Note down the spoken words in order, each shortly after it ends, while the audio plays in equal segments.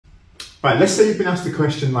Right, let's say you've been asked a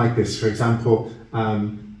question like this. For example, a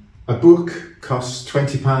book costs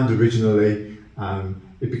 £20 originally.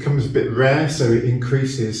 It becomes a bit rare, so it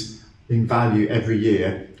increases in value every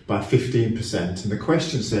year by 15%. And the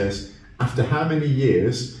question says, after how many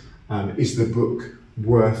years is the book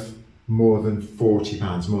worth more than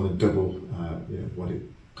 £40, more than double what it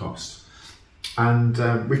cost?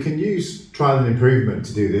 And we can use trial and improvement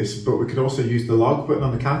to do this, but we could also use the log button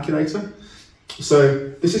on the calculator. So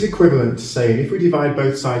this is equivalent to saying if we divide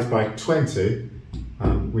both sides by 20,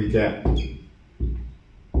 we get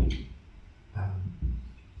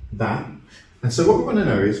that. And so what we want to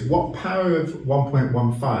know is what power of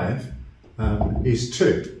 1.15 is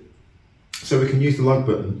 2. So we can use the log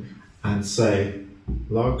button and say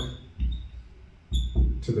log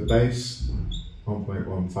to the base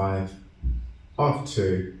 1.15 of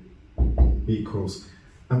 2 equals,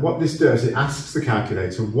 and what this does, it asks the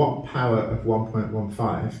calculator what power of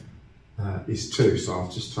 1.15 is 2. So I'll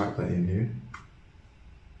just type that in here.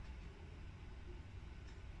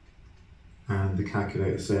 And the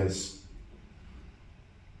calculator says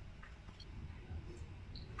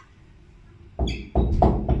and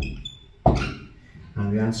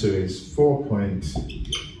the answer is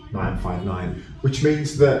 4.959, which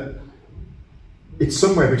means that it's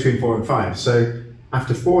somewhere between 4 and 5. So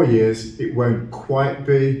after 4 years, it won't quite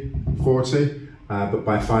be 40, but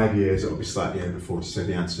by 5 years, it'll be slightly over 40. So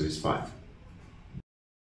the answer is 5.